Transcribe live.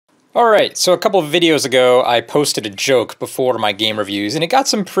Alright, so a couple of videos ago I posted a joke before my game reviews, and it got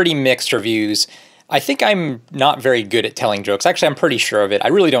some pretty mixed reviews. I think I'm not very good at telling jokes. Actually, I'm pretty sure of it. I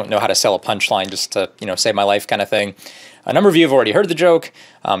really don't know how to sell a punchline just to, save my life kind of thing. A number of you have already heard the joke.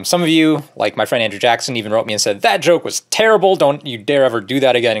 Some of you, like my friend Andrew Jackson, even wrote me and said, "That joke was terrible. Don't you dare ever do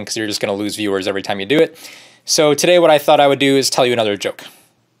that again because you're just going to lose viewers every time you do it." So today what I thought I would do is tell you another joke.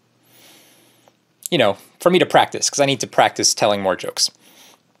 For me to practice, because I need to practice telling more jokes.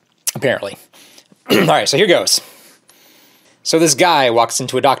 Apparently. Alright, so here goes. So this guy walks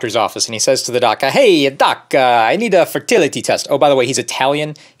into a doctor's office and he says to the doc, "Hey, doc, I need a fertility test." Oh, by the way, he's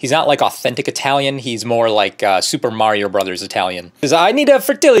Italian. He's not like authentic Italian. He's more like Super Mario Brothers Italian. He says, "I need a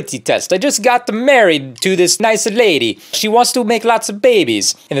fertility test. I just got married to this nice lady. She wants to make lots of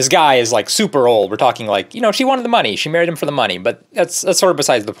babies." And this guy is like super old. We're talking like, she wanted the money. She married him for the money. But that's sort of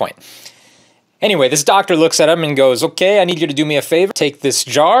besides the point. Anyway, this doctor looks at him and goes, "Okay, I need you to do me a favor. Take this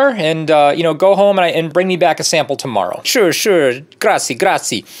jar and, go home and bring me back a sample tomorrow." Sure,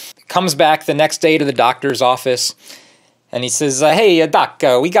 grazie. Comes back the next day to the doctor's office and he says, "Hey, doc,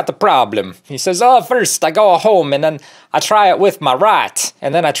 we got the problem." He says, "Oh, first I go home and then I try it with my right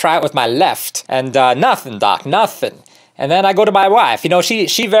and then I try it with my left and nothing, doc, nothing. And then I go to my wife,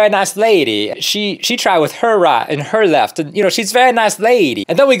 she very nice lady. She try with her right and her left, and she's very nice lady.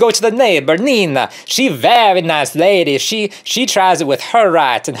 And then we go to the neighbor, Nina. She very nice lady. She tries it with her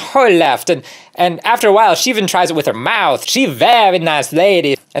right and her left, and after a while she even tries it with her mouth. She very nice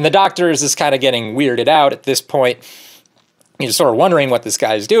lady." And the doctor is just kind of getting weirded out at this point. He's sort of wondering what this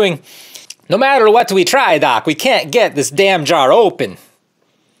guy is doing. "No matter what we try, doc, we can't get this damn jar open."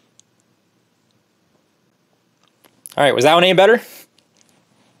 All right, was that one any better?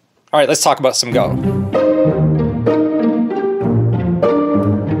 All right, let's talk about some Go.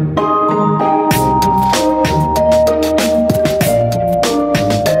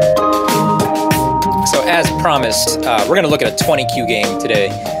 So as promised, we're going to look at a 20Q game today,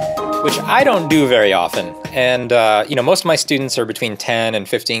 which I don't do very often. And, most of my students are between 10 and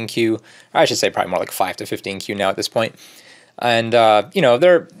 15Q. Or I should say probably more like 5 to 15Q now at this point. And,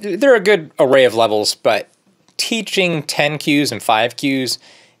 they're a good array of levels, but teaching 10 Qs and 5 Qs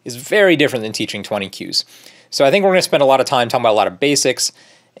is very different than teaching 20 Qs. So I think we're going to spend a lot of time talking about a lot of basics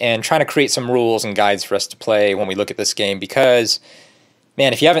and trying to create some rules and guides for us to play when we look at this game, because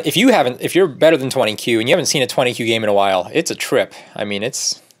man, if you're better than 20 Q and you haven't seen a 20 Q game in a while, it's a trip. I mean,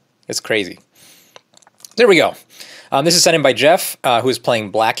 it's crazy. There we go. This is sent in by Jeff, who is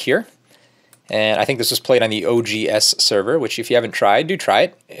playing black here. And I think this was played on the OGS server, which if you haven't tried, do try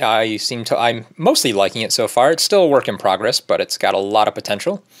it. I'm mostly liking it so far. It's still a work in progress, but it's got a lot of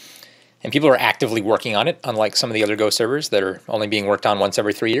potential. And people are actively working on it, unlike some of the other Go servers that are only being worked on once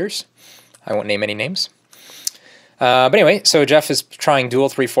every 3 years. I won't name any names. But anyway, so Jeff is trying dual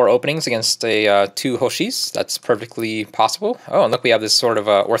 3-4 openings against a 2 Hoshis. That's perfectly possible. Oh, and look, we have this sort of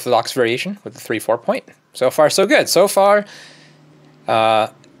orthodox variation with the 3-4 point. So far, so good. So far,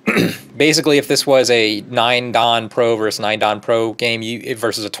 basically, if this was a 9-Dan Pro versus 9-Dan Pro game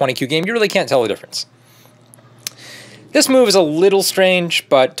versus a 20Q game, you really can't tell the difference. This move is a little strange,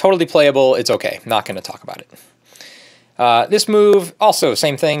 but totally playable. It's okay. Not going to talk about it. This move, also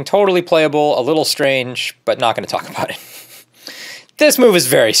same thing, totally playable, a little strange, but not going to talk about it. This move is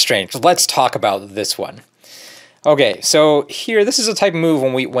very strange. Let's talk about this one. Okay, so here, this is a type of move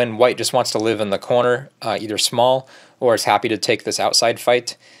when white just wants to live in the corner, either small or is happy to take this outside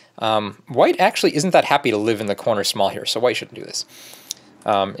fight. White actually isn't that happy to live in the corner small here, so white shouldn't do this.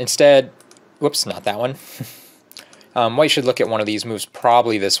 Instead, whoops, not that one. White should look at one of these moves,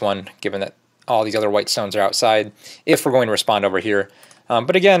 probably this one, given that all these other white stones are outside, if we're going to respond over here.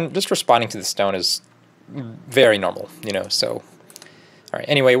 But again, just responding to the stone is very normal, so. All right,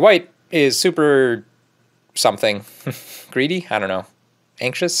 anyway, white is super something. Greedy? I don't know.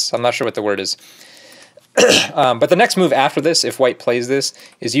 Anxious? I'm not sure what the word is. But the next move after this, if white plays this,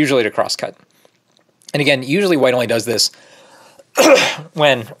 is usually to crosscut. And again, usually white only does this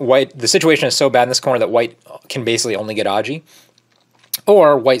when the situation is so bad in this corner that white can basically only get Aji,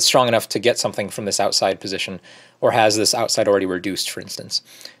 or white's strong enough to get something from this outside position, or has this outside already reduced, for instance,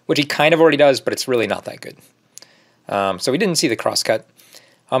 which he kind of already does, but it's really not that good. So we didn't see the crosscut.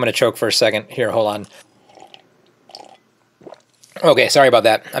 I'm going to choke for a second. Here, hold on. Okay, sorry about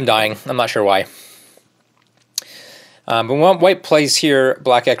that. I'm dying. I'm not sure why. But when white plays here,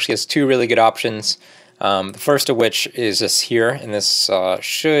 black actually has 2 really good options. The first of which is this here, and this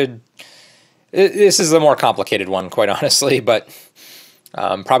this is the more complicated one, quite honestly, but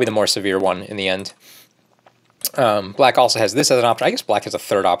probably the more severe one in the end. Black also has this as an option. I guess black has a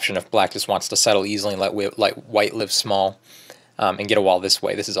third option if black just wants to settle easily and let white live small. and get a wall this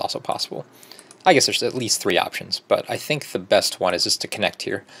way. This is also possible. I guess there's at least 3 options, but I think the best one is just to connect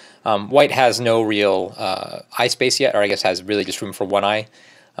here. White has no real eye space yet, or I guess has really just room for 1 eye.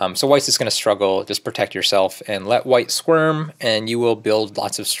 So white's just going to struggle. Just protect yourself and let white squirm, and you will build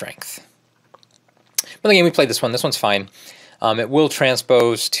lots of strength. But again, we played this one. This one's fine. It will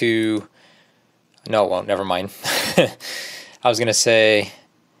transpose to... No, it won't. Never mind. I was going to say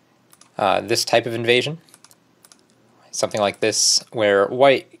this type of invasion. Something like this, where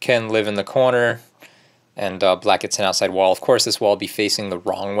white can live in the corner and black gets an outside wall. Of course, this wall will be facing the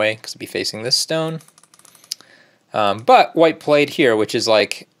wrong way because it'll be facing this stone. But white played here, which is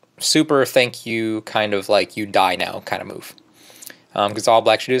like super thank you, kind of like you die now kind of move. Because all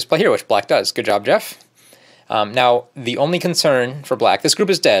black should do is play here, which black does. Good job, Jeff. Now, the only concern for black, this group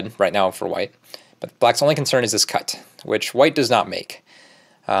is dead right now for white, but black's only concern is this cut, which white does not make.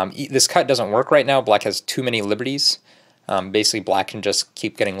 This cut doesn't work right now. Black has too many liberties. Basically, black can just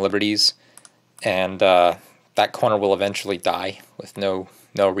keep getting liberties, and that corner will eventually die with no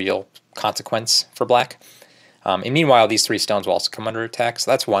real consequence for black. And meanwhile, these 3 stones will also come under attack,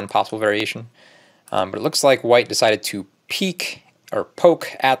 so that's one possible variation. But it looks like white decided to peek or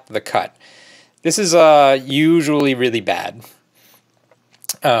poke at the cut. This is usually really bad.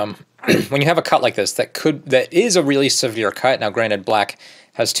 When you have a cut like this, that is a really severe cut. Now, granted, black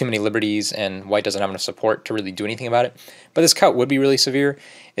has too many liberties and white doesn't have enough support to really do anything about it. But this cut would be really severe.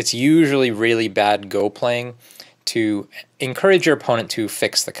 It's usually really bad go playing to encourage your opponent to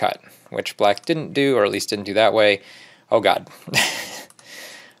fix the cut, which black didn't do, or at least didn't do that way. Oh god.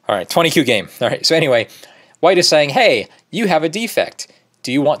 All right, 20Q game. All right, so anyway, white is saying, hey, you have a defect.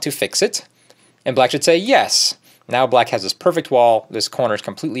 Do you want to fix it? And black should say yes. Now black has this perfect wall, this corner is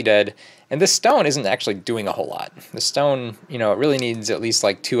completely dead, and this stone isn't actually doing a whole lot. The stone, you know, it really needs at least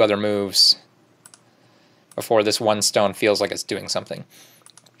like 2 other moves before this one stone feels like it's doing something.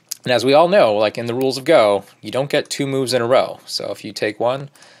 And as we all know, like in the rules of Go, you don't get 2 moves in a row. So if you take one,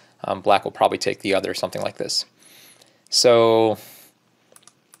 black will probably take the other, something like this. So,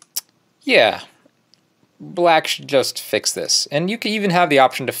 yeah, black should just fix this. And you can even have the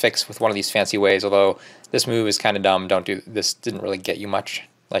option to fix with one of these fancy ways, although this move is kind of dumb. Don't do this. Didn't really get you much.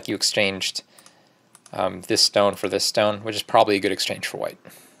 Like you exchanged this stone for this stone, which is probably a good exchange for white.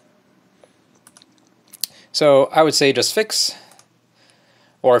 So I would say just fix.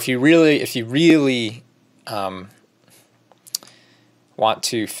 Or if you really want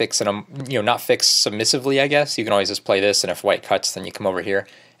to fix it, not fix submissively, I guess, you can always just play this, and if white cuts, then you come over here,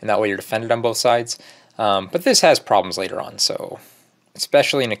 and that way you're defended on both sides. But this has problems later on, so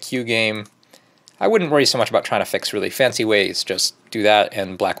especially in a Q game, I wouldn't worry so much about trying to fix really fancy ways. Just do that,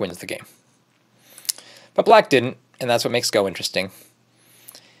 and black wins the game. But black didn't, and that's what makes Go interesting.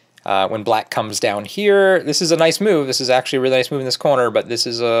 When black comes down here, this is a nice move. This is actually a really nice move in this corner, but this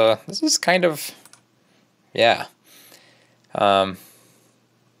is kind of, yeah. Oh,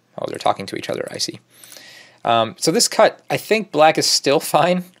 they're talking to each other, I see. So this cut, I think black is still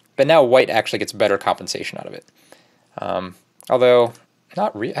fine, but now white actually gets better compensation out of it. Although,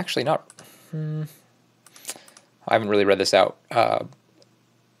 actually not. I haven't really read this out. It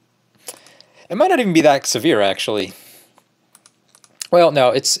might not even be that severe, actually. Well, no,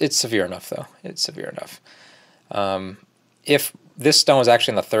 it's severe enough, though. It's severe enough. If this stone was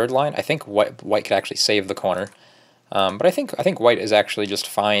actually in the 3rd line, I think white could actually save the corner. But I think white is actually just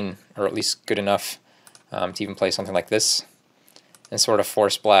fine, or at least good enough to even play something like this and sort of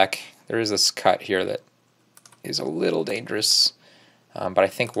force black. There is this cut here that is a little dangerous, but I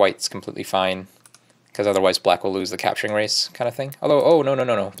think white's completely fine because otherwise black will lose the capturing race kind of thing. Although, oh,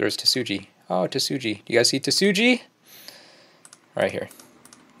 no, there's Tsuji. Oh, Tsuji. Do you guys see Tsuji? Right here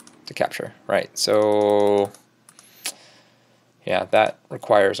to capture. Right, so yeah, that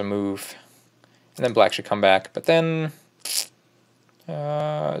requires a move. And then black should come back. But then,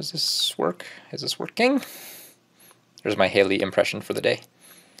 does this work? Is this working? There's my Haley impression for the day.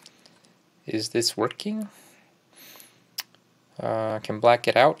 Is this working? Can black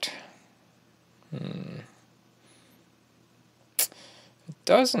get out? It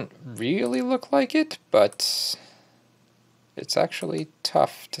doesn't really look like it, but it's actually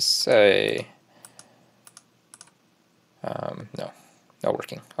tough to say. No, not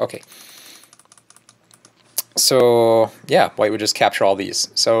working. Okay. So, yeah, white would just capture all these.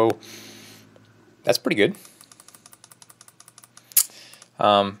 So, that's pretty good.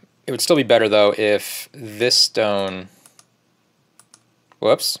 It would still be better, though, if this stone...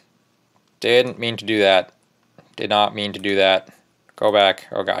 Whoops. Didn't mean to do that. Did not mean to do that. Go back.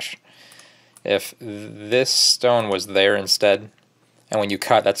 Oh, gosh. If this stone was there instead, and when you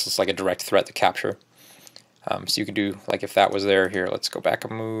cut, that's just like a direct threat to capture. So you could do, like if that was there, here, let's go back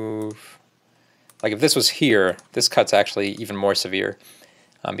a move. Like if this was here, this cut's actually even more severe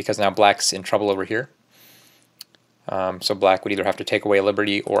because now black's in trouble over here. So black would either have to take away a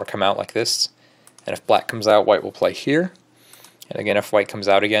liberty or come out like this. And if black comes out, white will play here. And again, if white comes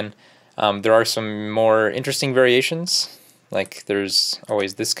out again, there are some more interesting variations. Like there's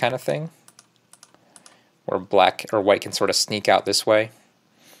always this kind of thing, where black or white can sort of sneak out this way.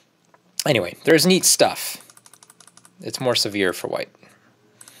 Anyway, there's neat stuff. It's more severe for white.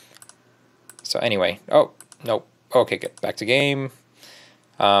 So anyway, oh, nope. Okay, good. Back to game.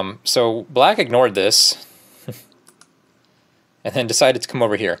 So black ignored this and then decided to come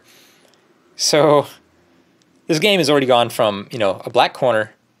over here. So this game has already gone from, you know, a black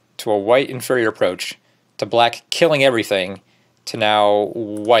corner to a white inferior approach to black killing everything to now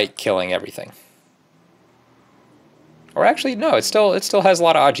white killing everything. Or actually, no, it still has a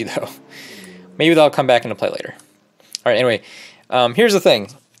lot of Aji though. Maybe that'll come back into play later. All right, anyway, here's the thing.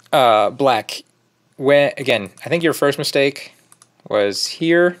 Black, again, I think your first mistake was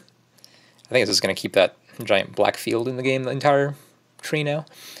here. I think this is going to keep that giant black field in the game, the entire tree now.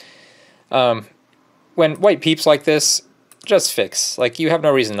 When white peeps like this, just fix. Like, you have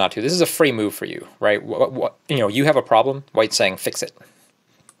no reason not to. This is a free move for you, right? You know, you have a problem, white's saying fix it.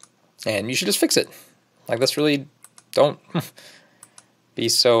 And you should just fix it. Like, that's really, don't be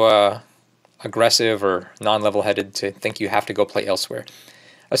so aggressive or non-level-headed to think you have to go play elsewhere.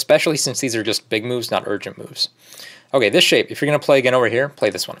 Especially since these are just big moves, not urgent moves. Okay, this shape, if you're going to play again over here, play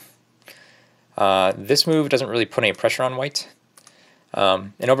this one. This move doesn't really put any pressure on white.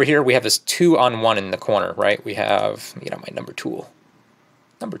 And over here, we have this 2-on-1 in the corner, right? We have, you know, my number tool.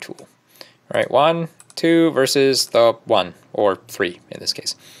 Number tool. All right, 1, 2 versus the 1, or 3 in this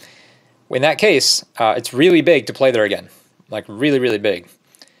case. In that case, it's really big to play there again. Like, really, really big.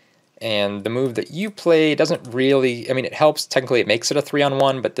 And the move that you play doesn't really, I mean, it helps. Technically, it makes it a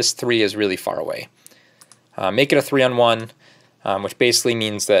 3-on-1, but this 3 is really far away. Make it a 3-on-1, which basically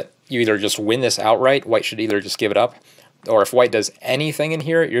means that you either just win this outright, white should either just give it up, or if white does anything in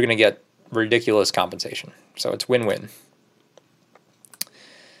here, you're going to get ridiculous compensation. So it's win-win.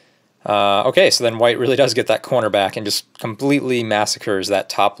 Okay, so then white really does get that corner back and just completely massacres that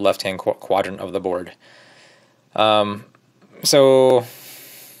top left-hand quadrant of the board. So,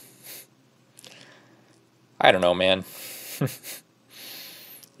 I don't know, man.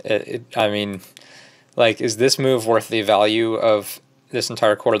 I mean, like, is this move worth the value of this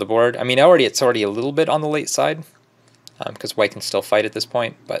entire quarter of the board? I mean, it's already a little bit on the late side, because white can still fight at this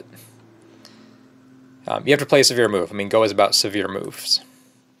point, but you have to play a severe move. I mean, Go is about severe moves.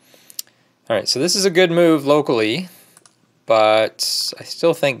 All right, so this is a good move locally, but I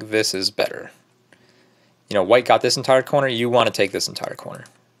still think this is better. You know, white got this entire corner. You want to take this entire corner.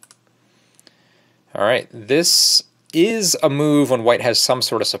 All right, this is a move when white has some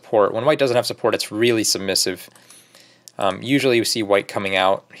sort of support. When white doesn't have support, it's really submissive. Usually you see white coming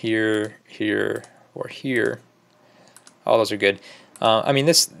out here, here, or here. All those are good. I mean,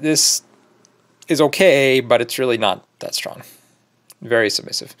 this is okay, but it's really not that strong. Very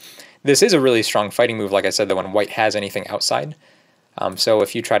submissive. This is a really strong fighting move, like I said, that when white has anything outside. So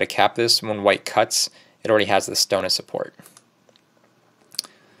if you try to cap this, when white cuts, it already has the stone as support.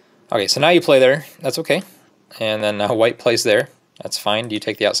 Okay, so now you play there. That's okay. And then white plays there. That's fine. Do you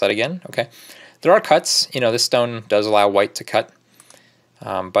take the outside again? Okay. There are cuts. You know, this stone does allow white to cut.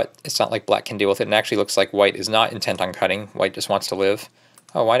 But it's not like black can deal with it. And it actually looks like white is not intent on cutting. White just wants to live.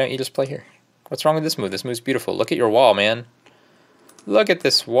 Oh, why don't you just play here? What's wrong with this move? This move's beautiful. Look at your wall, man. Look at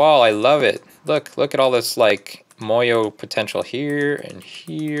this wall. I love it. Look at all this, like, Moyo potential here and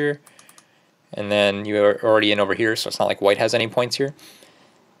here. And then you're already in over here, so it's not like white has any points here.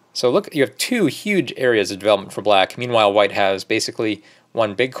 So look, you have two huge areas of development for black. Meanwhile, white has basically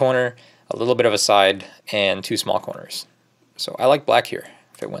one big corner, a little bit of a side, and two small corners. So I like black here,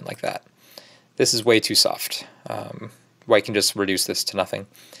 if it went like that. This is way too soft. White can just reduce this to nothing.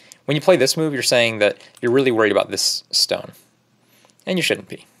 When you play this move, you're saying that you're really worried about this stone. And you shouldn't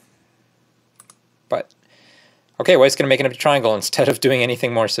be. But, okay, white's going to make it into a triangle instead of doing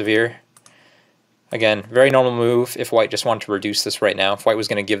anything more severe. Again, very normal move if white just wanted to reduce this right now. If white was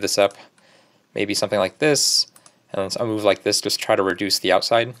going to give this up, maybe something like this, and a move like this, just try to reduce the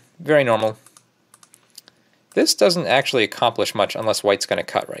outside. Very normal. This doesn't actually accomplish much unless white's going to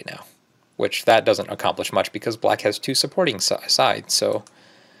cut right now, which that doesn't accomplish much because black has two supporting sides. So,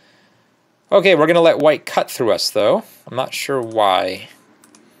 okay, we're going to let white cut through us, though. I'm not sure why.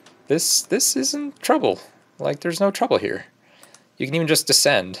 This isn't trouble. Like, there's no trouble here. You can even just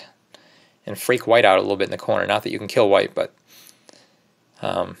descend and freak white out a little bit in the corner. Not that you can kill white, but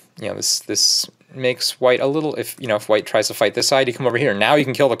you know, this makes white a little, if white tries to fight this side, you come over here. Now you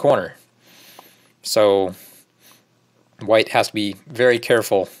can kill the corner. So white has to be very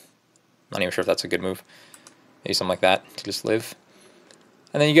careful. Not even sure if that's a good move. Maybe something like that to just live.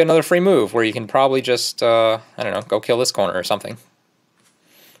 And then you get another free move where you can probably just, I don't know, go kill this corner or something.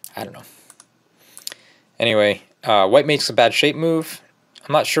 I don't know. Anyway, white makes a bad shape move.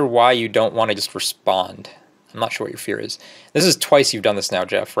 I'm not sure why you don't want to just respond. I'm not sure what your fear is. This is twice you've done this now,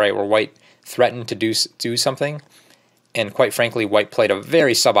 Jeff, right? Where white threatened to do something, and quite frankly, white played a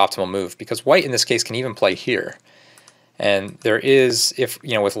very suboptimal move, because white in this case can even play here. And there is, if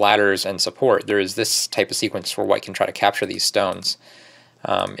with ladders and support, there is this type of sequence where white can try to capture these stones.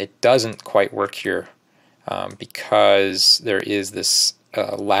 It doesn't quite work here because there is this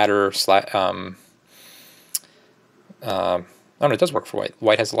ladder. Oh no, it does work for white.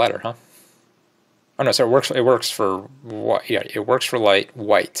 White has a ladder, huh? Oh no, so it works for white. Yeah, it works for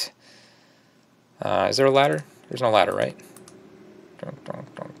white. Is there a ladder? There's no ladder, right?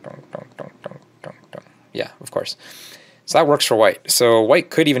 Yeah, of course. So that works for white. So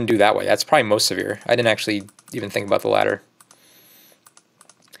white could even do that way. That's probably most severe. I didn't actually even think about the ladder.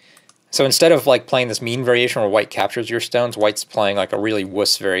 So instead of like playing this mean variation where white captures your stones, white's playing like a really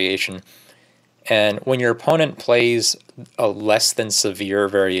wuss variation. And when your opponent plays a less than severe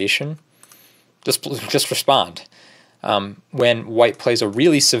variation, just respond. When white plays a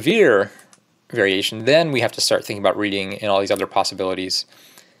really severe variation, then we have to start thinking about reading and all these other possibilities.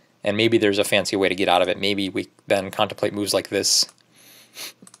 And maybe there's a fancy way to get out of it. Maybe we then contemplate moves like this.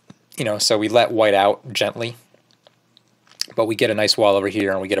 So we let white out gently, but we get a nice wall over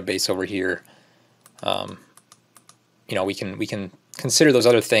here and we get a base over here. We can consider those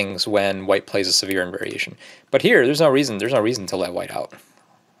other things when white plays a severe variation. But here, there's no reason to let white out.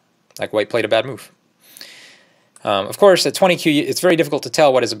 Like white played a bad move. Of course, at 20Q, it's very difficult to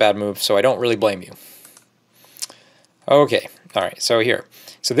tell what is a bad move, so I don't really blame you. Okay, all right, so here.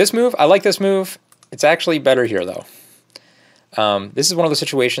 So this move, I like this move. It's actually better here, though. This is one of those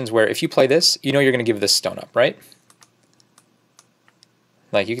situations where if you play this, you're going to give this stone up, right?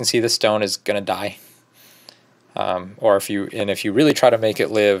 Like you can see this stone is going to die. Or if you really try to make it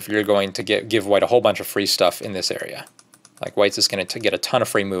live, you're going to give white a whole bunch of free stuff in this area. Like white's just going to get a ton of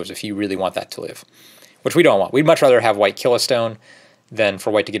free moves if you really want that to live, which we don't want. We'd much rather have white kill a stone than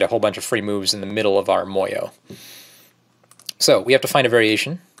for white to get a whole bunch of free moves in the middle of our moyo. So we have to find a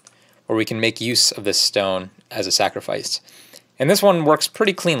variation where we can make use of this stone as a sacrifice. And this one works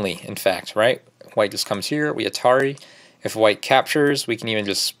pretty cleanly, in fact, right? White just comes here, we Atari. If white captures, we can even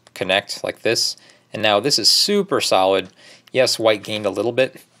just connect like this. And now this is super solid. Yes, white gained a little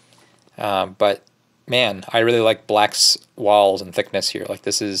bit, but man, I really like black's walls and thickness here. Like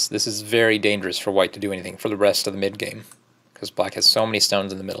this is very dangerous for white to do anything for the rest of the mid game, because black has so many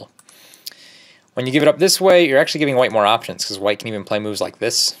stones in the middle. When you give it up this way, you're actually giving white more options, because white can even play moves like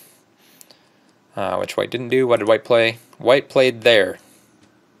this, which white didn't do. What did white play? White played there.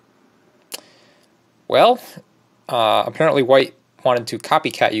 Well, apparently white wanted to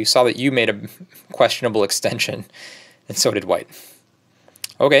copycat you, saw that you made a questionable extension, and so did white.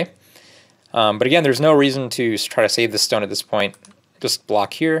 Okay. But again, there's no reason to try to save the stone at this point. Just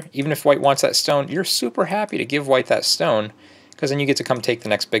block here. Even if white wants that stone, you're super happy to give white that stone, because then you get to come take the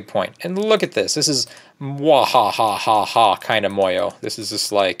next big point. And look at this. This is mwah-ha-ha-ha-ha kind of moyo. This is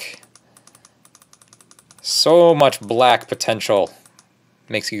just like so much black potential.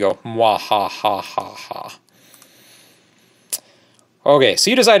 Makes you go mwah-ha-ha-ha-ha. Okay, so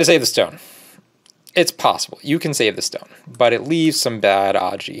you decide to save the stone. It's possible. You can save the stone, but it leaves some bad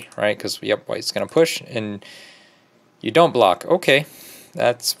Aji, right? Because, yep, white's going to push, and you don't block. Okay,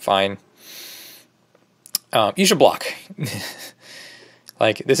 that's fine. You should block.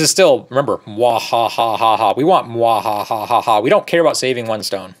 Like, this is still, remember, mwah-ha-ha-ha-ha. We want mwah-ha-ha-ha-ha. We don't care about saving one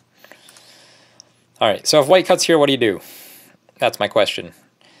stone. All right, so if white cuts here, what do you do? That's my question.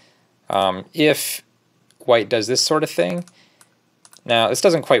 If white does this sort of thing, now, this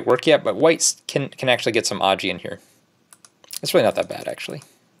doesn't quite work yet, but white can actually get some Aji in here. It's really not that bad, actually.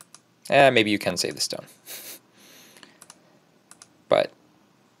 Maybe you can save the stone. But,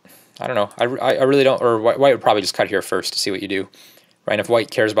 I don't know. I really don't, or white would probably just cut here first to see what you do. Right, and if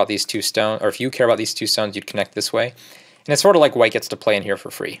white cares about these two stones, or if you care about these two stones, you'd connect this way. And it's sort of like white gets to play in here for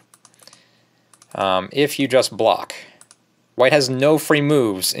free. If you just block, white has no free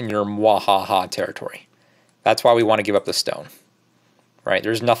moves in your mwah-ha-ha territory. That's why we want to give up the stone. Right,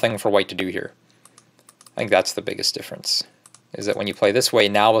 there's nothing for white to do here. I think that's the biggest difference, is that when you play this way,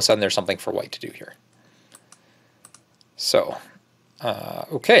 now all of a sudden there's something for white to do here. So,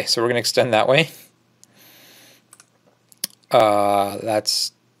 okay, so we're going to extend that way.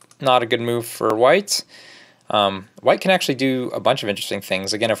 That's not a good move for white. White can actually do a bunch of interesting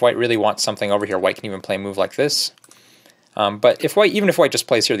things. Again, if white really wants something over here, white can even play a move like this. But even if white just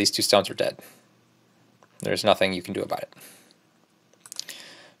plays here, these 2 stones are dead. There's nothing you can do about it.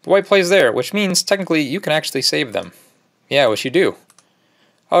 But white plays there, which means technically you can actually save them. Yeah, which you do.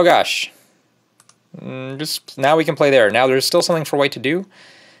 Oh gosh. Just now we can play there. Now there's still something for white to do,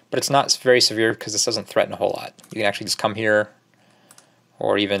 but it's not very severe because this doesn't threaten a whole lot. You can actually just come here,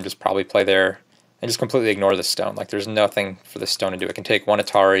 or even just probably play there, and just completely ignore this stone. Like there's nothing for this stone to do. It can take 1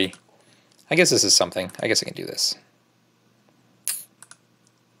 Atari. I guess this is something. I guess I can do this.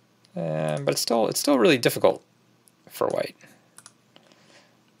 But it's still really difficult for white.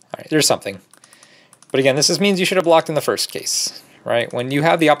 All right, there's something. But again, this just means you should have blocked in the first case, right? When you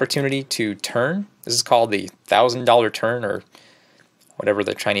have the opportunity to turn, this is called the $1,000 turn, or whatever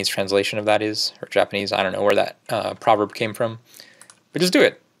the Chinese translation of that is, or Japanese. I don't know where that proverb came from. But just do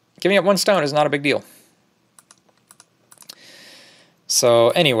it. Giving up 1 stone is not a big deal. So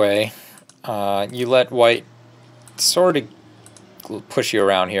anyway, you let white sort of push you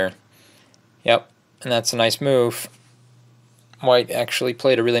around here. Yep, and that's a nice move. White actually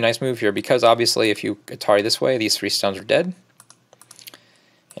played a really nice move here because obviously if you Atari this way, these 3 stones are dead.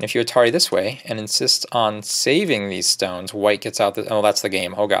 And if you Atari this way and insist on saving these stones, white gets out the... Oh, that's the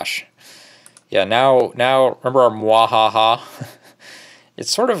game. Oh gosh. Yeah, now remember our mwahaha?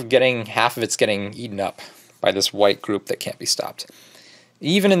 It's sort of getting... half of it's getting eaten up by this white group that can't be stopped.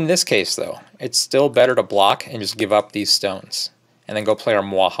 Even in this case, though, it's still better to block and just give up these stones. And then go play our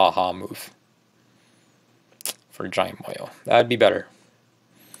mwahaha move for giant moyo. That'd be better.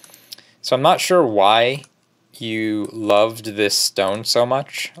 So I'm not sure why you loved this stone so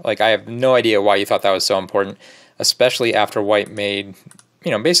much. Like, I have no idea why you thought that was so important, especially after white made,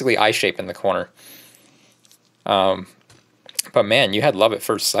 basically eye shape in the corner. But man, you had love at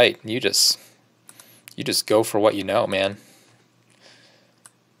first sight. You just go for what you know, man.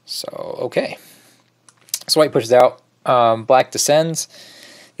 So, okay. So white pushes out. Black descends.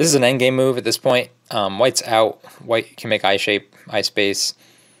 This is an endgame move at this point. White's out. White can make eye shape, eye space.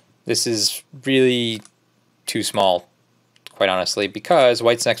 This is really too small, quite honestly, because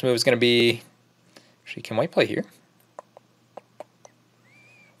white's next move is going to be... Actually, can white play here?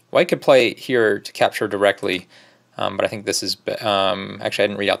 White could play here to capture directly, but I think this is... actually, I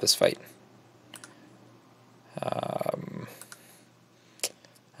didn't read out this fight.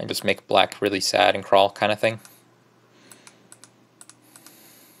 And just make black really sad and crawl kind of thing.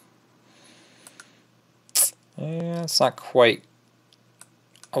 Yeah, it's not quite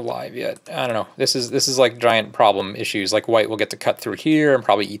alive yet. I don't know. This is like giant problem issues. Like white will get to cut through here and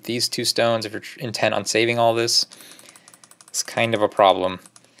probably eat these 2 stones if you're intent on saving all this. It's kind of a problem.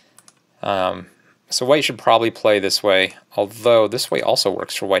 So white should probably play this way, although this way also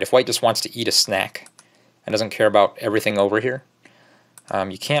works for white. If white just wants to eat a snack and doesn't care about everything over here,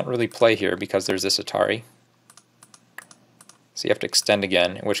 you can't really play here because there's this Atari. So you have to extend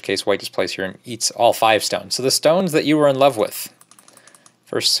again, in which case white just plays here and eats all 5 stones. So the stones that you were in love with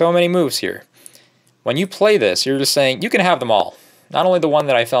for so many moves here. When you play this, you're just saying, you can have them all. Not only the one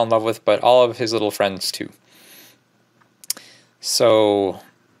that I fell in love with, but all of his little friends too. So,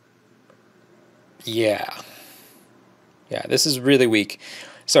 yeah. Yeah, this is really weak.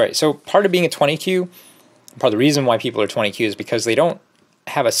 Sorry, so part of being a 20Q, part of the reason why people are 20Q is because they don't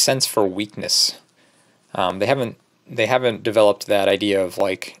have a sense for weakness. They haven't developed that idea of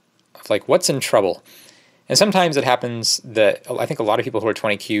like what's in trouble. And sometimes it happens that I think a lot of people who are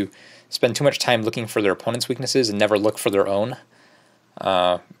 20Q spend too much time looking for their opponent's weaknesses and never look for their own.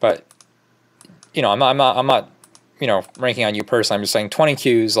 But I'm not ranking on you personally. I'm just saying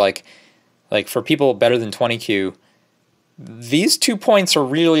 20Qs like for people better than 20Q, these 2 points are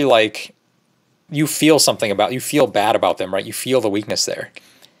really like you feel bad about them, right? You feel the weakness there.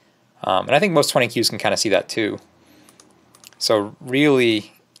 And I think most 20Qs can kind of see that too. So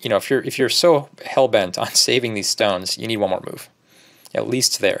really, if you're so hell-bent on saving these stones, you need one more move. At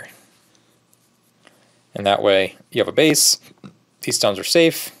least there. And that way, you have a base. These stones are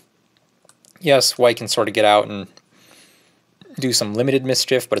safe. Yes, white can sort of get out and do some limited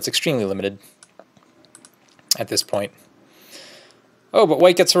mischief, but it's extremely limited at this point. Oh, but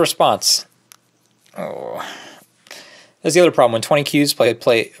white gets a response. Oh. That's the other problem. When 20Qs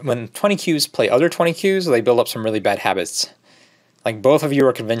play other 20Qs, they build up some really bad habits. Like both of you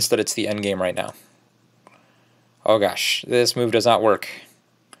are convinced that it's the end game right now. Oh gosh, this move does not work.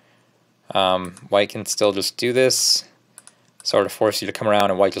 White can still just do this, sort of force you to come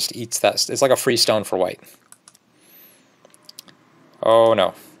around, and white just eats that. It's like a free stone for white. Oh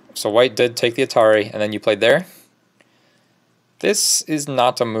no. So white did take the Atari, and then you played there. This is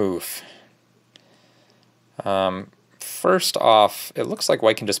not a move. First off, it looks like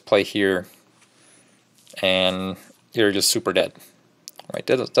white can just play here, and you're just super dead. White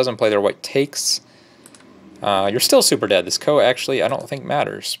doesn't play there, white takes. You're still super dead. This ko actually I don't think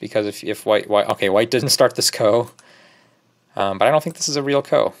matters, because if white okay, white didn't start this ko, but I don't think this is a real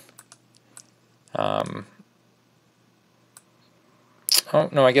ko. Oh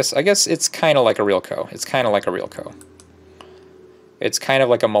no, I guess it's kind of like a real ko. It's kind of like a real ko. It's kind of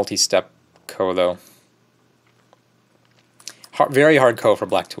like a multi-step ko though. Very hard ko for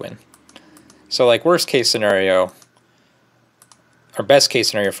black to win. So like worst case scenario, or best case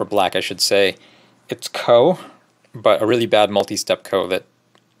scenario for black, I should say, it's ko, but a really bad multi-step ko that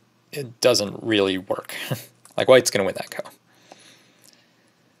it doesn't really work. Like white's gonna win that ko.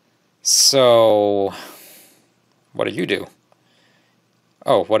 So what do you do?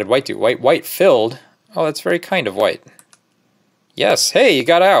 Oh, what did white do? White filled. Oh, that's very kind of white. Yes, hey, you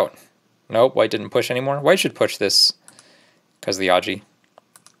got out. Nope, white didn't push anymore. White should push this because of the Aji.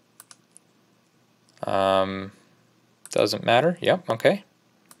 Doesn't matter. Yep, okay.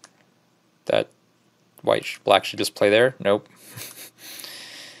 That black should just play there. Nope.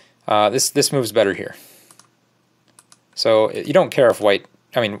 This move's better here. So you don't care if white,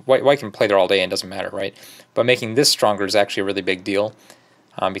 I mean, white can play there all day and it doesn't matter, right? But making this stronger is actually a really big deal,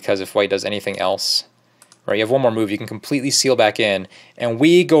 because if white does anything else, right, you have one more move, you can completely seal back in, and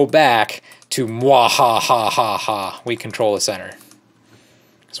we go back to mwah ha ha ha ha. We control the center.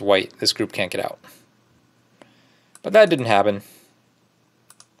 Because white, this group can't get out. But that didn't happen.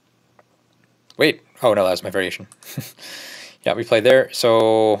 Wait, oh no, that was my variation. Yeah, we played there,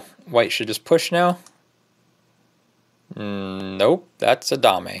 so white should just push now. Nope, that's a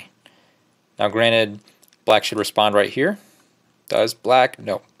dame. Now granted, black should respond right here. Does black?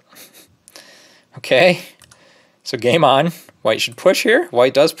 Nope. Okay, so game on. White should push here.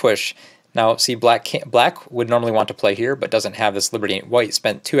 White does push. Now see, black would normally want to play here, but doesn't have this liberty. White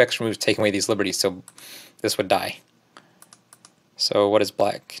spent 2 extra moves taking away these liberties, so this would die. So what is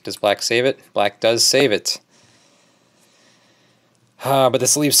black? Does black save it? Black does save it. But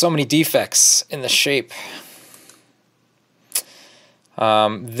this leaves so many defects in the shape.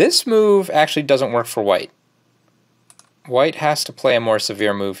 This move actually doesn't work for white. White has to play a more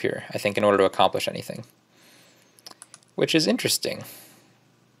severe move here, I think, in order to accomplish anything. Which is interesting.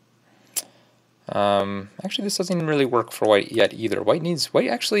 Actually, this doesn't even really work for white yet either. White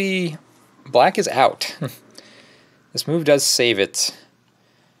actually, black is out. This move does save it,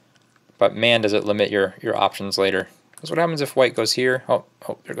 but man, does it limit your options later. Because what happens if white goes here? Oh,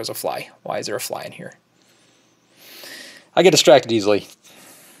 there goes a fly. Why is there a fly in here? I get distracted easily.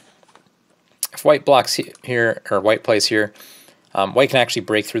 If white blocks here, or white plays here, white can actually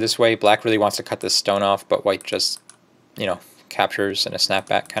break through this way. Black really wants to cut this stone off, but white just, you know, captures in a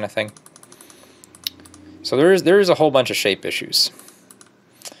snapback kind of thing. So there is a whole bunch of shape issues.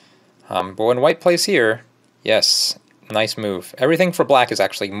 But when white plays here, yes, nice move. Everything for black is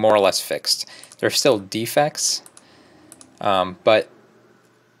actually more or less fixed. There's still defects, but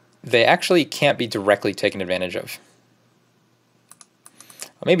they actually can't be directly taken advantage of.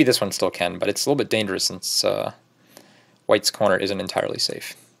 Well, maybe this one still can, but it's a little bit dangerous since white's corner isn't entirely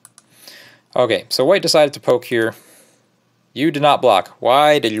safe. Okay, so white decided to poke here. You did not block.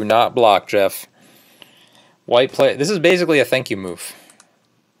 Why did you not block, Jeff? White play. This is basically a thank you move.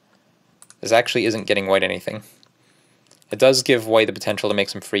 This actually isn't getting white anything. It does give white the potential to make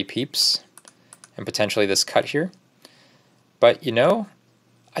some free peeps, and potentially this cut here. But, you know,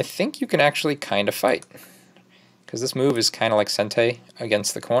 I think you can actually kind of fight. Because this move is kind of like Sente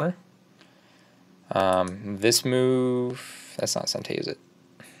against the corner. This move, that's not Sente, is it?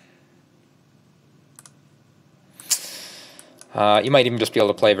 You might even just be able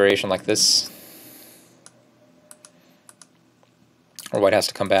to play a variation like this. Or white has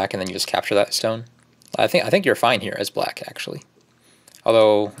to come back and then you just capture that stone. I think you're fine here as black, actually.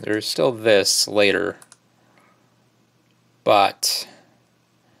 Although there's still this later. But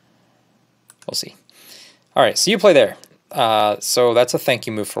we'll see. Alright, so you play there. So that's a thank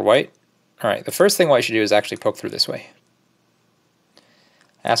you move for white. Alright, the first thing white should do is actually poke through this way.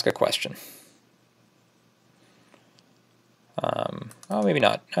 Ask a question. Oh, maybe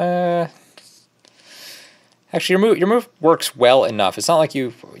not. Actually, your move works well enough. It's not like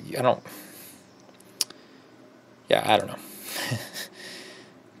I don't know.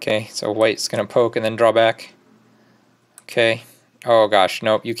 Okay, so white's going to poke and then draw back. Okay. Oh gosh,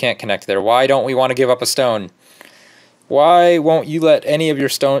 nope, you can't connect there. Why don't we want to give up a stone? Why won't you let any of your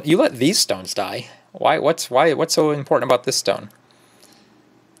stone? You let these stones die. Why? What's so important about this stone?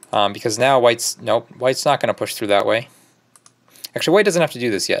 Because now white's not going to push through that way. Actually, white doesn't have to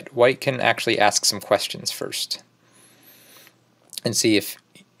do this yet. White can actually ask some questions first and see if,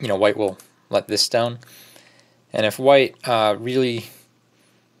 you know, white will let this down. And if white really,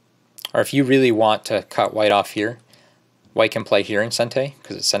 or if you really want to cut white off here, white can play here in Sente,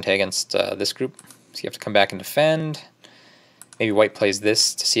 because it's Sente against this group. So you have to come back and defend. Maybe white plays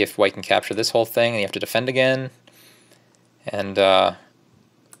this to see if white can capture this whole thing, and you have to defend again. And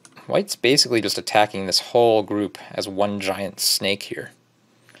white's basically just attacking this whole group as one giant snake here.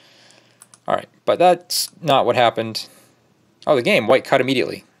 Alright, but that's not what happened. Oh, the game, white cut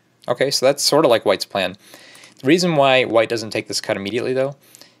immediately. Okay, so that's sort of like white's plan. The reason why white doesn't take this cut immediately, though,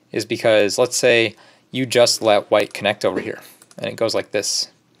 is because, let's say, you just let white connect over here, and it goes like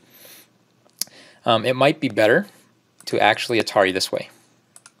this. It might be better to actually Atari this way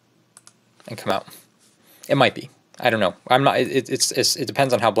and come out. It might be. I don't know. I'm not. It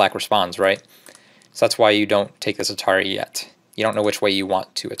depends on how black responds, right? So that's why you don't take this Atari yet. You don't know which way you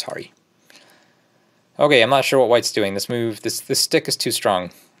want to Atari. Okay, I'm not sure what white's doing. This move, this stick is too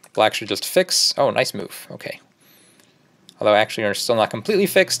strong. Black should just fix. Oh, nice move. Okay. Although actually you're still not completely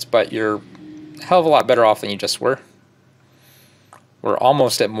fixed, but you're a hell of a lot better off than you just were. We're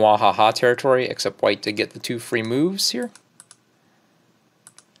almost at Mwahaha territory, except white did get the 2 free moves here.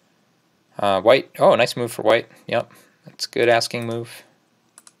 White, oh, nice move for white. Yep, that's a good asking move.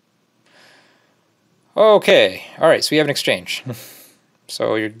 Okay, alright, so we have an exchange.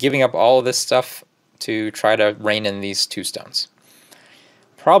 So you're giving up all of this stuff to try to rein in these 2 stones.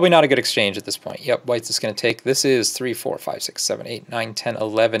 Probably not a good exchange at this point. Yep, white's just going to take, this is 3, 4, 5, 6, 7, 8, 9, 10,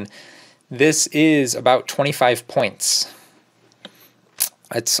 11. This is about 25 points.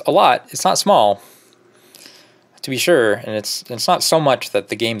 It's a lot. It's not small, to be sure, and it's not so much that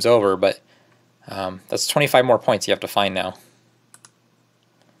the game's over, but that's 25 more points you have to find now.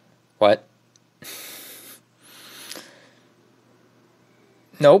 What?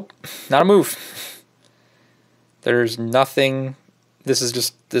 Nope, not a move. There's nothing. This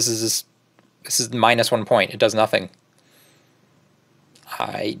is -1 point. It does nothing.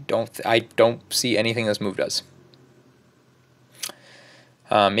 I don't see anything this move does.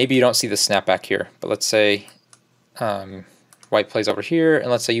 Maybe you don't see the snapback here, but let's say white plays over here,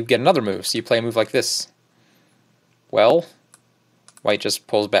 and let's say you get another move, so you play a move like this. Well, white just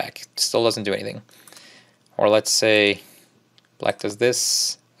pulls back, still doesn't do anything. Or let's say black does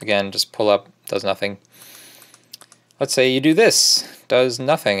this, again, just pull up, does nothing. Let's say you do this, does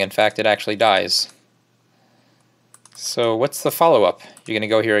nothing, in fact it actually dies. So what's the follow-up? You're going to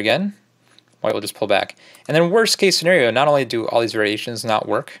go here again, white will just pull back. And then worst case scenario, not only do all these variations not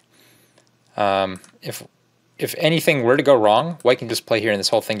work, if anything were to go wrong, white can just play here and this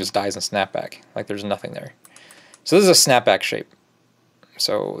whole thing just dies in snapback. Like there's nothing there. So this is a snapback shape.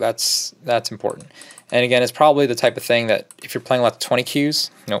 So that's important. And again, it's probably the type of thing that if you're playing lots of 20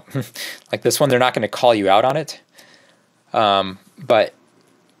 Qs, nope, like this one, they're not going to call you out on it. But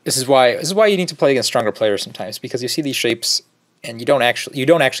this is why you need to play against stronger players sometimes, because you see these shapes and you don't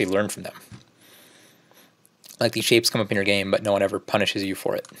actually learn from them. Like these shapes come up in your game, but no one ever punishes you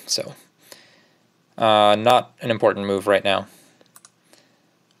for it. So not an important move right now.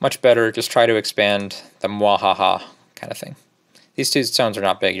 Much better, just try to expand the Mwahaha kind of thing. These 2 stones are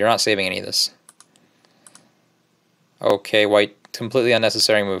not big. You're not saving any of this. Okay, white, completely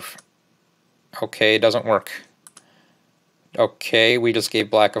unnecessary move. Okay, it doesn't work. Okay, we just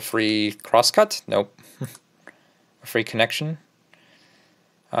gave black a free crosscut? Nope. A free connection.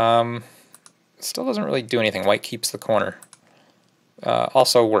 Still doesn't really do anything. White keeps the corner.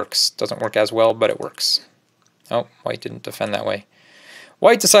 Also works. Doesn't work as well, but it works. Oh, white didn't defend that way.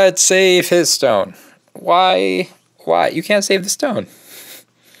 White decided to save his stone. Why? Why? You can't save the stone.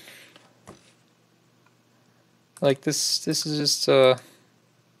 Like this is just a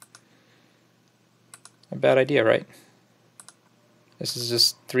bad idea, right? This is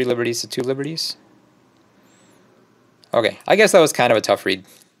just 3 liberties to 2 liberties. Okay, I guess that was kind of a tough read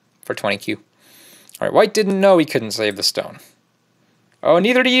for 20Q. Alright, white didn't know he couldn't save the stone. Oh,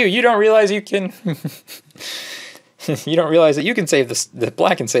 neither do you. You don't realize you can... you don't realize that you can save this, that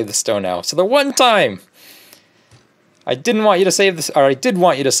black can save the stone now. So the one time I didn't want you to save this, or I did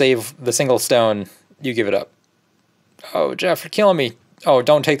want you to save the single stone, you give it up. Oh, Jeff, you're killing me. Oh,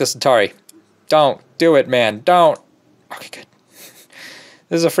 don't take this Atari. Don't do it, man. Don't. Okay, good.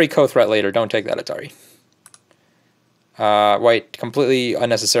 This is a free co-threat later. Don't take that Atari. White, completely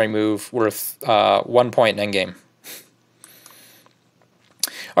unnecessary move, worth 1 point in endgame.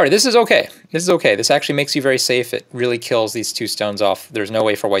 Alright, this is okay. This is okay. This actually makes you very safe. It really kills these 2 stones off. There's no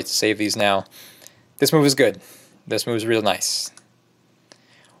way for white to save these now. This move is good. This move is real nice.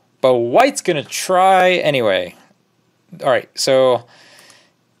 But white's going to try anyway. all right, so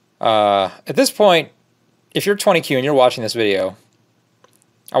at this point, if you're 20Q and you're watching this video,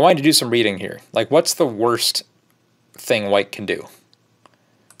 I want you to do some reading here. Like, what's the worst thing white can do?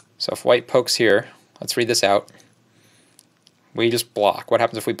 So if white pokes here, let's read this out. We just block. What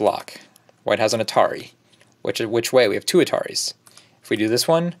happens if we block? White has an Atari. Which way? We have two Ataris. If we do this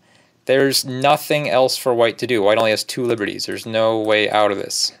one, there's nothing else for white to do. White only has two liberties. There's no way out of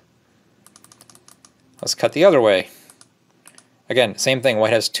this. Let's cut the other way. Again, same thing.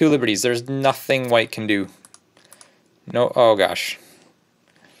 White has two liberties. There's nothing white can do. No, oh gosh.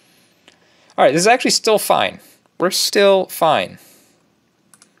 All right, this is actually still fine. We're still fine.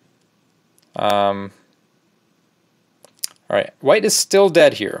 All right, white is still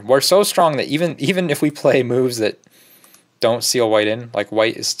dead here. We're so strong that even if we play moves that don't seal white in, like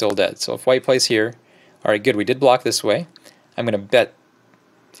white is still dead. So if white plays here, all right, good. We did block this way. I'm going to bet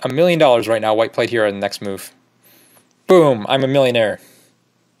 $1 million right now white played here on the next move. Boom, I'm a millionaire.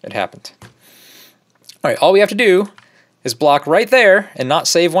 It happened. All right, all we have to do is block right there and not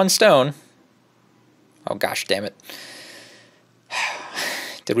save one stone. Oh gosh, damn it.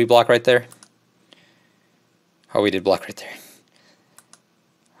 Did we block right there? Oh, we did block right there.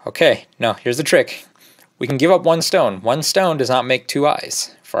 Okay, now here's the trick. We can give up one stone. One stone does not make two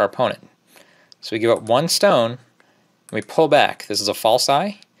eyes for our opponent. So we give up one stone, and we pull back. This is a false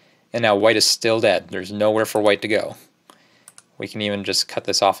eye, and now white is still dead. There's nowhere for white to go. We can even just cut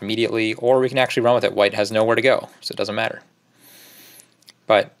this off immediately, or we can actually run with it. White has nowhere to go, so it doesn't matter.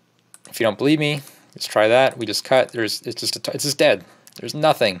 But if you don't believe me, let's try that. We just cut. It's just dead. There's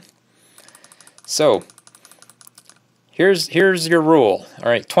nothing. So here's your rule. All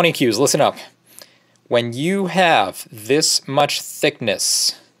right, 20 Qs, listen up. When you have this much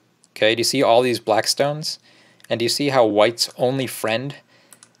thickness, okay, do you see all these black stones? And do you see how white's only friend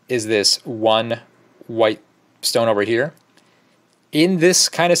is this one white stone over here? In this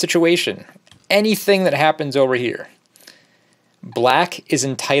kind of situation, anything that happens over here, black is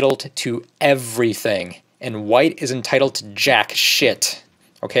entitled to everything, and white is entitled to jack shit.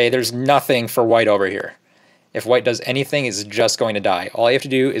 Okay, there's nothing for white over here. If white does anything, it's just going to die. All you have to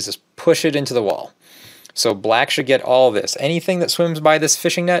do is just push it into the wall. So black should get all this. Anything that swims by this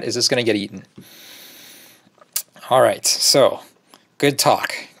fishing net is just going to get eaten. All right, so good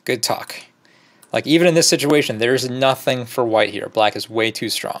talk, good talk. Like, even in this situation, there's nothing for white here. Black is way too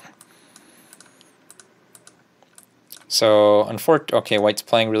strong. So, unfortunately, okay, white's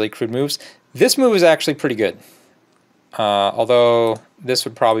playing really crude moves. This move is actually pretty good. Although, this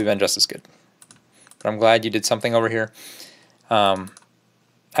would probably have been just as good. But I'm glad you did something over here.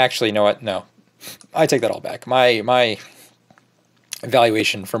 Actually, you know what? No. I take that all back. My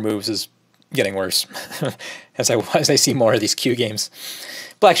evaluation for moves is getting worse as I see more of these Q games.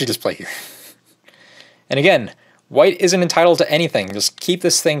 Black should just play here. And again, white isn't entitled to anything. Just keep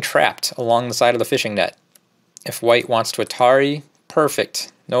this thing trapped along the side of the fishing net. If white wants to Atari,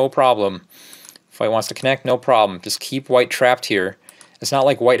 perfect, no problem. If white wants to connect, no problem. Just keep white trapped here. It's not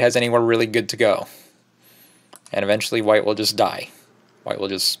like white has anywhere really good to go. And eventually white will just die. White will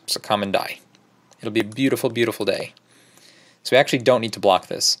just succumb and die. It'll be a beautiful, beautiful day. So we actually don't need to block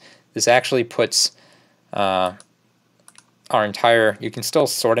this. This actually puts our entire... You can still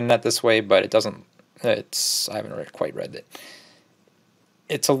sort of net this way, but it doesn't... I haven't quite read it.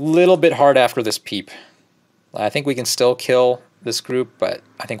 It's a little bit hard after this peep. I think we can still kill this group, but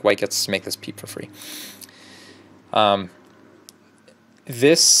I think white gets to make this peep for free.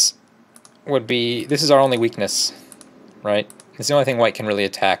 This is our only weakness, right? It's the only thing white can really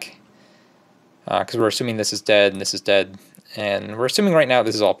attack. Because we're assuming this is dead and this is dead. And we're assuming right now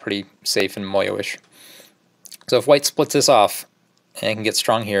this is all pretty safe and Moyo-ish. So if white splits this off and can get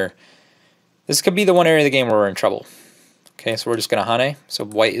strong here, this could be the one area of the game where we're in trouble. Okay, so we're just going to Hane. So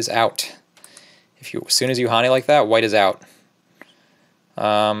white is out. As soon as you Hane like that, white is out.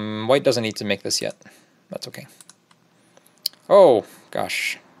 White doesn't need to make this yet. That's okay. Oh,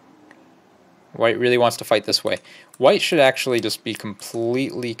 gosh. White really wants to fight this way. White should actually just be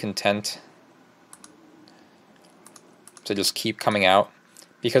completely content to just keep coming out,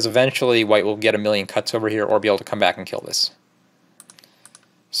 because eventually white will get a million cuts over here or be able to come back and kill this.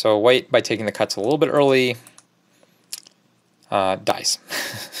 So white, by taking the cuts a little bit early, dies.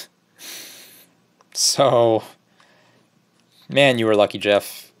 So, man, you were lucky,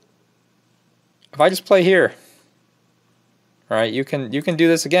 Jeff. If I just play here, all right, you can do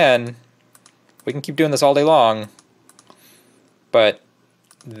this again. We can keep doing this all day long, but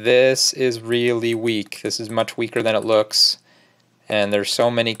this is really weak. This is much weaker than it looks, and there's so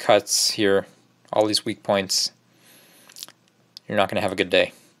many cuts here, all these weak points. You're not going to have a good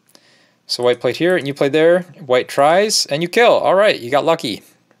day. So white played here, and you played there. White tries, and you kill. All right, you got lucky.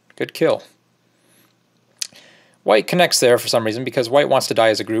 Good kill. White connects there for some reason, because white wants to die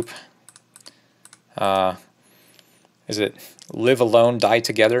as a group. Is it live alone, die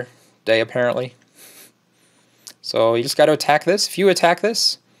together day, apparently? So you just got to attack this. If you attack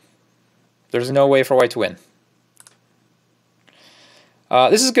this, there's no way for white to win.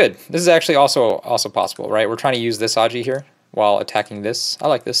 This is good. This is actually also possible, right? We're trying to use this Aji here while attacking this. I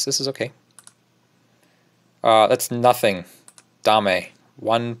like this. This is okay. That's nothing. Dame.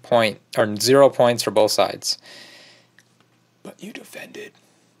 1 point, or 0 points for both sides. But you defended.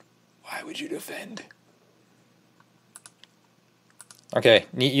 Why would you defend? Okay,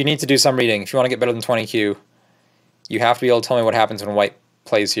 you need to do some reading. If you want to get better than 20Q, you have to be able to tell me what happens when white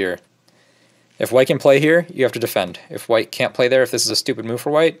plays here. If white can play here, you have to defend. If white can't play there, if this is a stupid move for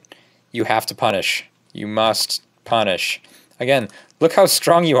white, you have to punish. You must punish. Again, look how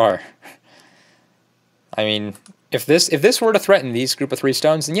strong you are. I mean, if this were to threaten these group of 3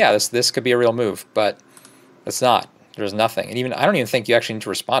 stones, then yeah, this could be a real move, but it's not. There's nothing. And even I don't even think you actually need to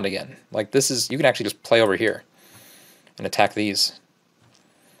respond again. Like, this is, you can actually just play over here and attack these.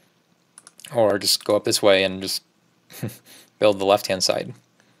 Or just go up this way and just build the left-hand side.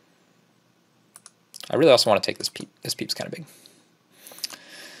 I really also want to take this peep. This peep's kind of big.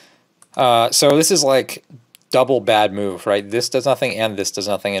 So this is like double bad move, right? This does nothing and this does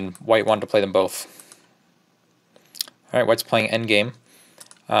nothing, and white wanted to play them both. All right, white's playing endgame.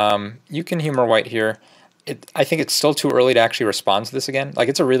 You can humor white here. I think it's still too early to actually respond to this again. Like,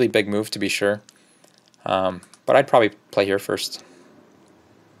 it's a really big move to be sure. But I'd probably play here first.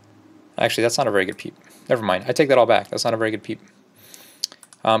 Actually, that's not a very good peep. Never mind. I take that all back. That's not a very good peep.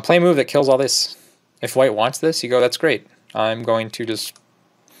 Play a move that kills all this. If white wants this, you go, that's great. I'm going to just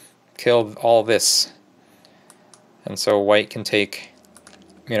kill all this. And so white can take,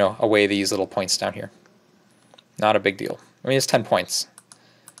 you know, away these little points down here. Not a big deal. I mean, it's 10 points.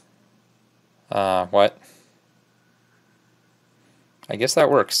 What? I guess that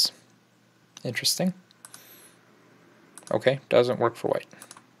works. Interesting. Okay, doesn't work for white.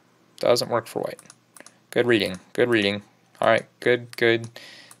 Doesn't work for white. Good reading. Good reading. All right, good, good.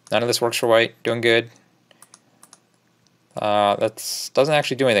 None of this works for white. Doing good. That doesn't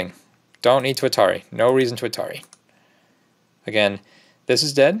actually do anything. Don't need to Atari. No reason to Atari. Again, this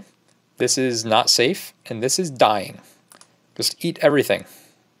is dead. This is not safe. And this is dying. Just eat everything.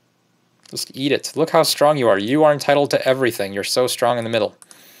 Just eat it. Look how strong you are. You are entitled to everything. You're so strong in the middle.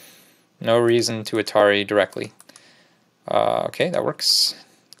 No reason to Atari directly. Okay, that works.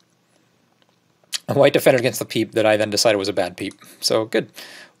 A white defended against the peep that I then decided was a bad peep. So, good.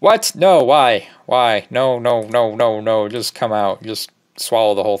 What? No, why? Why? No, no, no, no, no. Just come out. Just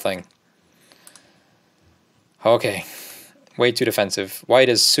swallow the whole thing. Okay. Way too defensive. White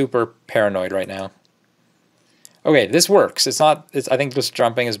is super paranoid right now. Okay, this works. It's not... I think just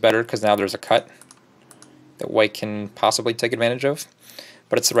jumping is better because now there's a cut that white can possibly take advantage of.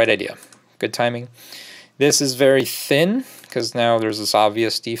 But it's the right idea. Good timing. This is very thin because now there's this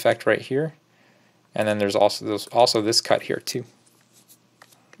obvious defect right here. And then there's also this cut here too.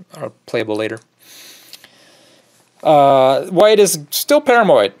 Or playable later. White is still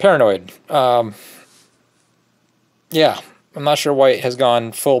paranoid. Yeah, I'm not sure white has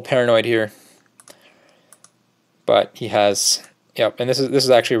gone full paranoid here. But he has, yep, and this is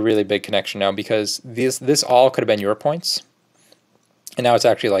actually a really big connection now because this all could have been your points. And now it's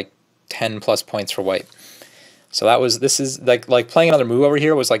actually like 10 plus points for white. So this is like playing another move over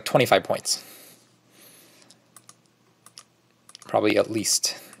here was like 25 points. Probably at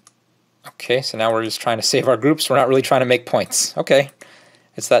least. Okay, so now we're just trying to save our groups. We're not really trying to make points. Okay,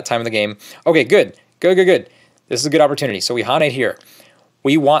 it's that time of the game. Okay, good. Good, good, good. This is a good opportunity. So we Hane here.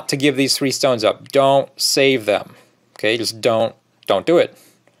 We want to give these 3 stones up. Don't save them. Okay, just don't do it.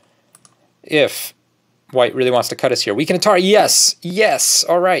 If white really wants to cut us here, we can Atari. Yes, yes.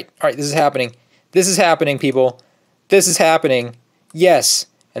 All right, this is happening. This is happening, people. This is happening. Yes.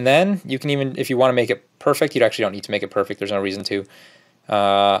 And then you can even, if you want to make it perfect, you actually don't need to make it perfect. There's no reason to.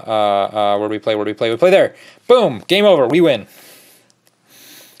 Where do we play? Where do we play? We play there. Boom. Game over. We win.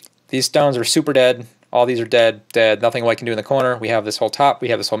 These stones are super dead. All these are dead. Dead. Nothing white can do in the corner. We have this whole top. We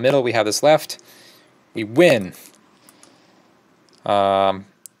have this whole middle. We have this left. We win. By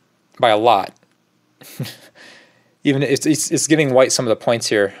a lot. Even it's giving white some of the points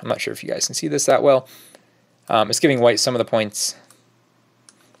here. I'm not sure if you guys can see this that well. It's giving white some of the points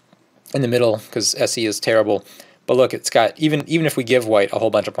in the middle because SE is terrible. But look, it's got even if we give white a whole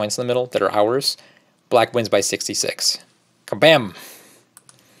bunch of points in the middle that are ours, black wins by 66. Kabam!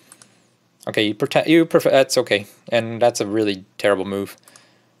 Okay, that's okay, and that's a really terrible move.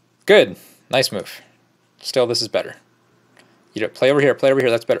 Good. Nice move. Still, this is better. You play over here, play over here,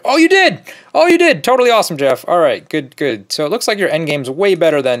 that's better. Oh, you did! Oh, you did! Totally awesome, Jeff. All right, good, good. So it looks like your endgame's way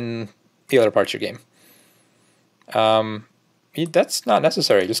better than the other parts of your game. That's not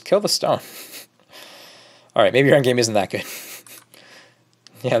necessary. Just kill the stone. All right, maybe your endgame isn't that good.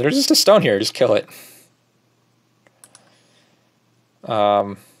 Yeah, there's just a stone here. Just kill it.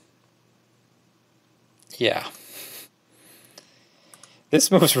 Yeah.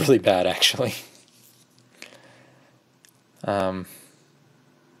 This move's really bad, actually.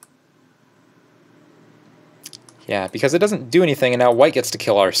 Yeah, because it doesn't do anything, and now white gets to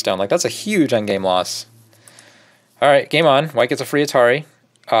kill our stone. Like, that's a huge endgame loss. Alright, game on. White gets a free Atari.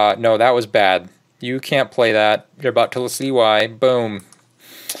 No, that was bad. You can't play that. You're about to see why. Boom.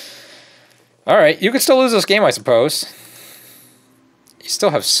 Alright, you could still lose this game, I suppose. You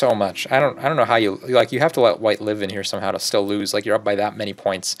still have so much. I don't know how you have to let white live in here somehow to still lose. Like, you're up by that many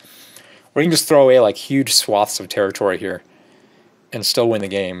points. Or you can just throw away like huge swaths of territory here and still win the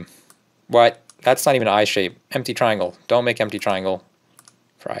game. What? That's not even an eye shape. Empty triangle. Don't make empty triangle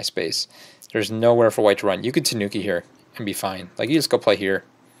for eye space. There's nowhere for white to run. You could Tanuki here and be fine. Like, you just go play here.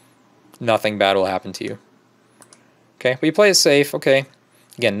 Nothing bad will happen to you. Okay, but you play it safe. Okay.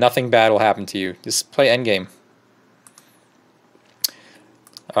 Again, nothing bad will happen to you. Just play endgame.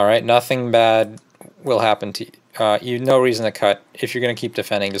 Alright, nothing bad will happen to you. You have no reason to cut. If you're going to keep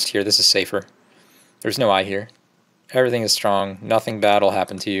defending, just here. This is safer. There's no eye here. Everything is strong. Nothing bad will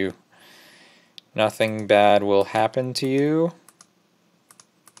happen to you. Nothing bad will happen to you.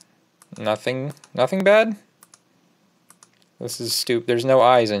 Nothing bad? This is stupid. There's no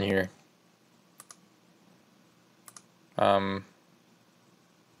eyes in here. We're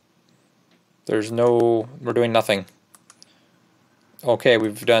doing nothing. Okay,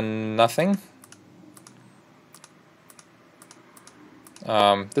 we've done nothing.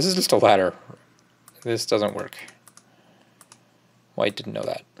 This is just a ladder. This doesn't work. White didn't know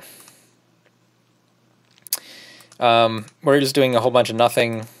that. We're just doing a whole bunch of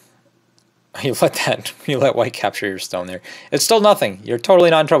nothing. You let white capture your stone there. It's still nothing. You're totally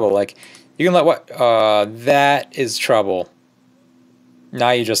not in trouble. Like, you can let white, that is trouble.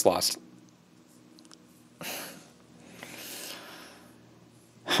 Now you just lost.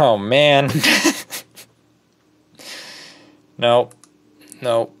 Oh, man. No.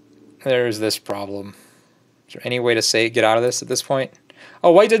 No. There's this problem. Is there any way to get out of this at this point?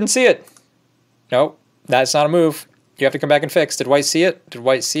 Oh, white didn't see it. Nope. That's not a move. You have to come back and fix. Did white see it? Did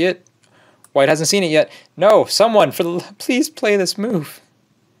white see it? White hasn't seen it yet. No, someone, please play this move.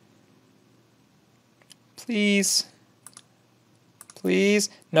 Please. Please.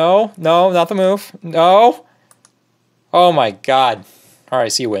 No, no, not the move. No. Oh my god.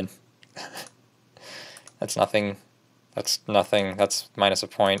 Alright, see you win. That's nothing. That's nothing. That's minus a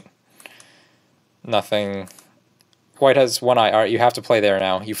point. Nothing. White has one eye. Alright, you have to play there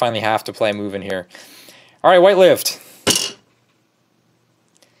now. You finally have to play a move in here. Alright, white lived.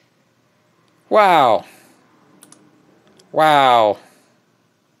 Wow. Wow.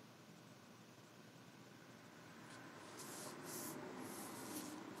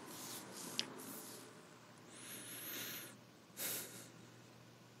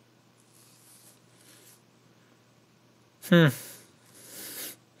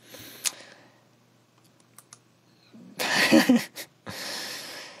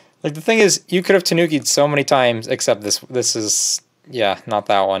 Like, the thing is, you could have Tanuki'd so many times, except this. This is, yeah, not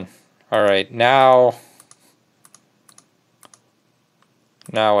that one. Alright, now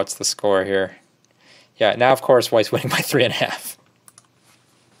what's the score here? Yeah, now of course white's winning by 3.5.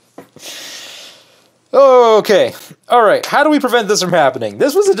 Okay, alright, how do we prevent this from happening?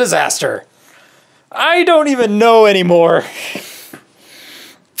 This was a disaster. I don't even know anymore.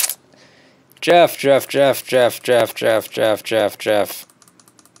 Jeff.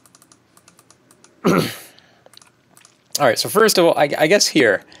 Alright, so first of all, I guess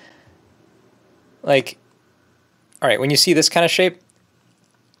here, like, alright, when you see this kind of shape,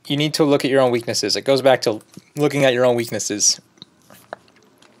 you need to look at your own weaknesses. It goes back to looking at your own weaknesses.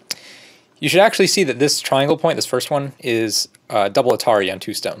 You should actually see that this triangle point, this first one, is double Atari on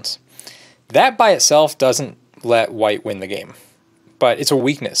 2 stones. That by itself doesn't let white win the game, but it's a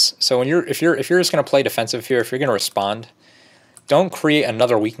weakness. So when if you're just going to play defensive here, if you're going to respond, don't create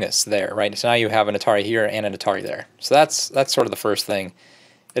another weakness there, right? So now you have an Atari here and an Atari there. So that's sort of the first thing.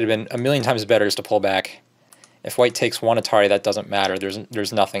 It'd have been a million times better just to pull back. If white takes one Atari, that doesn't matter.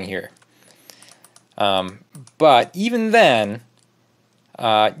 There's nothing here. But even then,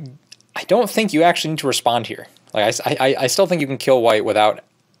 I don't think you actually need to respond here. Like, I still think you can kill white without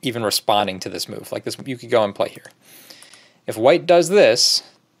even responding to this move. Like, this, you could go and play here. If white does this,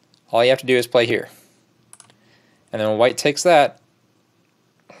 all you have to do is play here. And then when white takes that,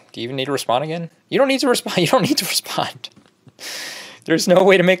 do you even need to respond again? You don't need to respond. You don't need to respond. There's no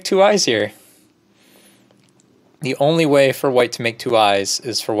way to make two eyes here. The only way for white to make two eyes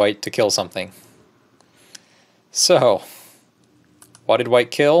is for white to kill something. So, what did white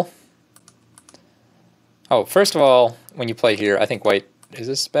kill? Oh, first of all, when you play here, I think white... Is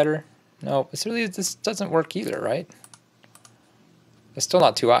this better? No, this doesn't work either, right? It's still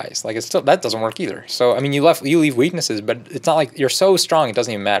not two eyes. Like, that doesn't work either. So, I mean, you leave weaknesses, but it's not like you're so strong it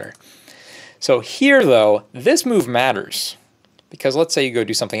doesn't even matter. So here, though, this move matters. Because let's say you go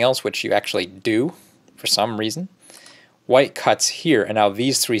do something else, which you actually do for some reason. White cuts here, and now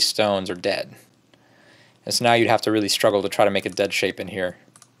these three stones are dead. And so now you'd have to really struggle to try to make a dead shape in here.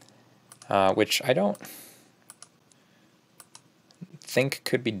 Which I don't think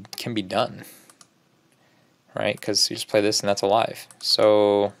can be done. Right? Because you just play this and that's alive.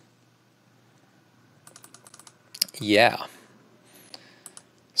 So, yeah.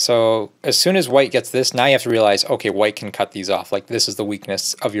 So as soon as white gets this, now you have to realize, okay, white can cut these off. Like, this is the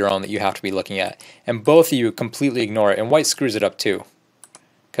weakness of your own that you have to be looking at. And both of you completely ignore it. And white screws it up too.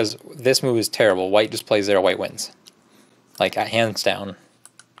 Because this move is terrible. White just plays there, white wins. Like, hands down,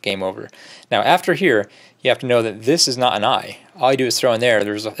 game over. Now, after here, you have to know that this is not an eye. All you do is throw in there.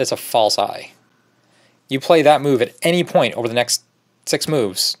 It's a false eye. You play that move at any point over the next 6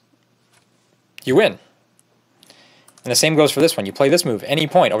 moves, you win. And the same goes for this one. You play this move any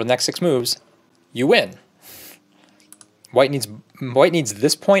point over the next 6 moves, you win. White needs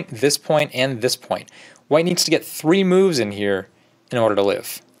this point, and this point. White needs to get 3 moves in here in order to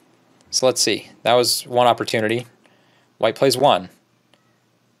live. So let's see. That was one opportunity. White plays 1.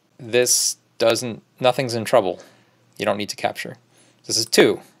 This doesn't... Nothing's in trouble. You don't need to capture. This is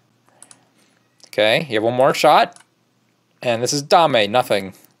 2. Okay, you have 1 more shot. And this is Dame,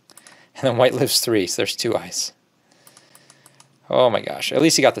 nothing. And then white lives 3, so there's 2 eyes. Oh my gosh, at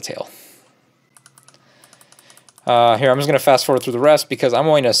least he got the tail. Here, I'm just going to fast forward through the rest because I'm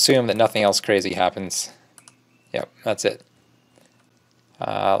going to assume that nothing else crazy happens. Yep, that's it.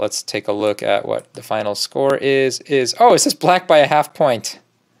 Let's take a look at what the final score is. Oh, it says black by a half point.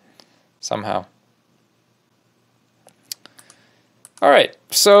 Somehow. Alright,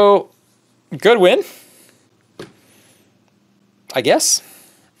 so good win. I guess.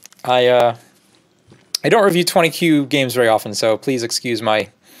 I don't review 20Q games very often, so please excuse my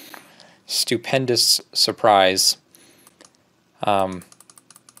stupendous surprise.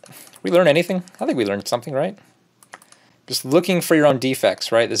 We learn anything? I think we learned something, right? Just looking for your own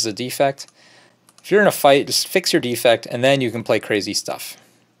defects, right? This is a defect. If you're in a fight, just fix your defect, and then you can play crazy stuff.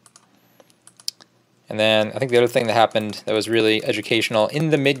 And then I think the other thing that happened that was really educational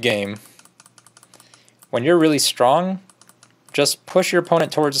in the mid-game, when you're really strong, just push your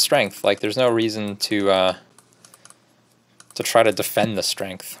opponent towards the strength. Like, there's no reason to try to defend the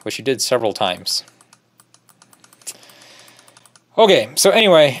strength, which you did several times. Okay, so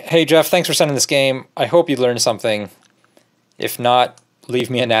anyway, hey Jeff, thanks for sending this game. I hope you learned something. If not,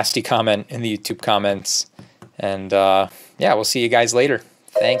 leave me a nasty comment in the YouTube comments. And yeah, we'll see you guys later.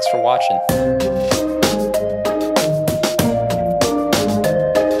 Thanks for watching.